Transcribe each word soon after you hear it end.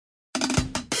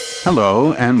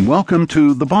Hello, and welcome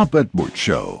to the Bob Edwards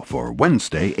Show for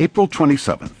Wednesday, April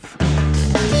 27th.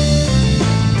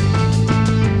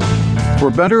 For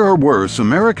better or worse,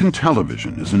 American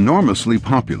television is enormously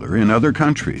popular in other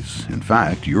countries. In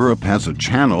fact, Europe has a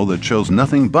channel that shows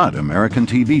nothing but American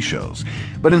TV shows.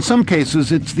 But in some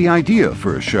cases, it's the idea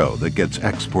for a show that gets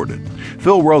exported.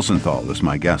 Phil Rosenthal is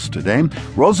my guest today.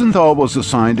 Rosenthal was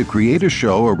assigned to create a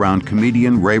show around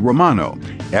comedian Ray Romano.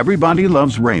 Everybody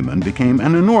Loves Raymond became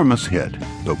an enormous hit.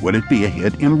 But would it be a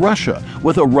hit in Russia,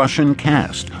 with a Russian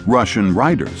cast, Russian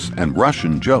writers, and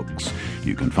Russian jokes?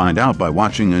 You can find out by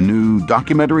watching a new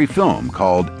documentary film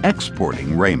called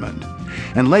Exporting Raymond.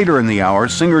 And later in the hour,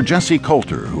 singer Jessi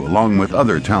Colter, who along with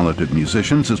other talented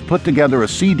musicians has put together a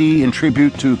CD in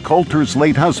tribute to Colter's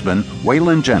late husband,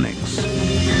 Waylon Jennings.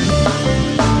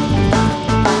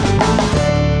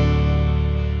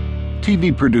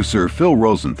 TV producer Phil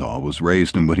Rosenthal was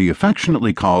raised in what he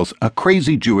affectionately calls a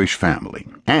crazy Jewish family,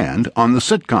 and on the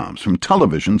sitcoms from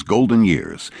television's golden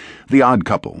years, The Odd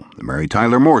Couple, The Mary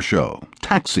Tyler Moore Show,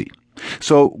 Taxi.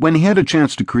 So when he had a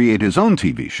chance to create his own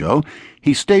TV show,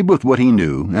 he stayed with what he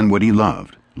knew and what he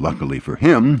loved. Luckily for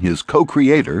him, his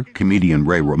co-creator, comedian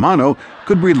Ray Romano,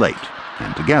 could relate,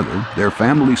 and together their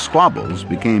family squabbles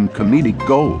became comedic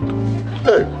gold.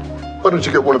 Hey, why don't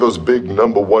you get one of those big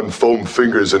 #1 foam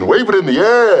fingers and wave it in the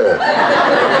air?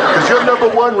 Because you're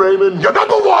 #1, Raymond. You're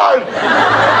 #1!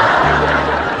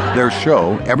 Their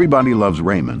show, Everybody Loves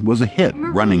Raymond, was a hit,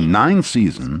 running 9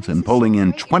 seasons and pulling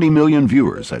in 20 million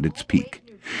viewers at its peak.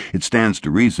 It stands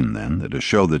to reason, then, that a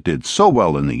show that did so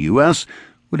well in the U.S.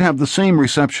 would have the same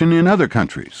reception in other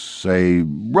countries, say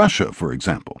Russia, for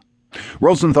example.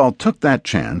 Rosenthal took that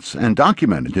chance and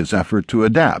documented his effort to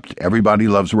adapt Everybody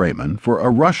Loves Raymond for a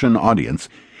Russian audience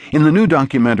in the new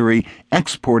documentary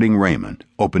Exporting Raymond,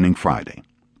 opening Friday.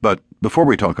 But before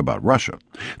we talk about Russia,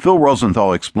 Phil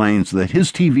Rosenthal explains that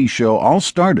his TV show all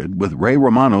started with Ray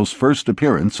Romano's first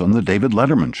appearance on The David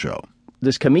Letterman Show.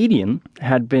 This comedian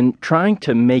had been trying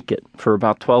to make it for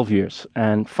about 12 years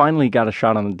and finally got a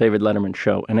shot on The David Letterman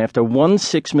Show. And after one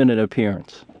 6-minute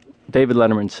appearance, David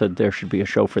Letterman said there should be a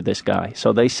show for this guy.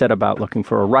 So they set about looking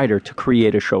for a writer to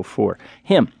create a show for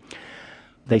him.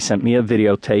 They sent me a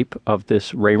videotape of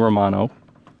this Ray Romano,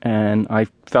 and I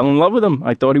fell in love with him.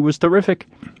 I thought he was terrific.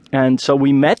 And so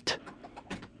we met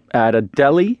at a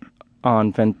deli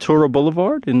on Ventura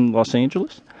Boulevard in Los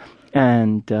Angeles.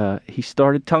 And he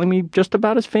started telling me just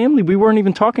about his family. We weren't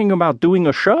even talking about doing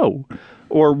a show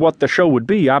or what the show would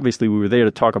be. Obviously, we were there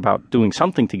to talk about doing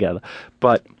something together.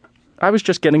 But I was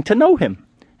just getting to know him.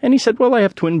 And he said, well, I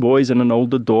have twin boys and an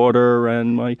older daughter,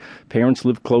 and my parents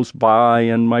live close by,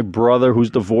 and my brother, who's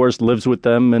divorced, lives with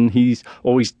them, and he's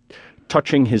always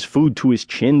touching his food to his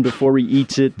chin before he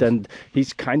eats it, and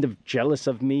he's kind of jealous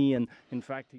of me, and in fact...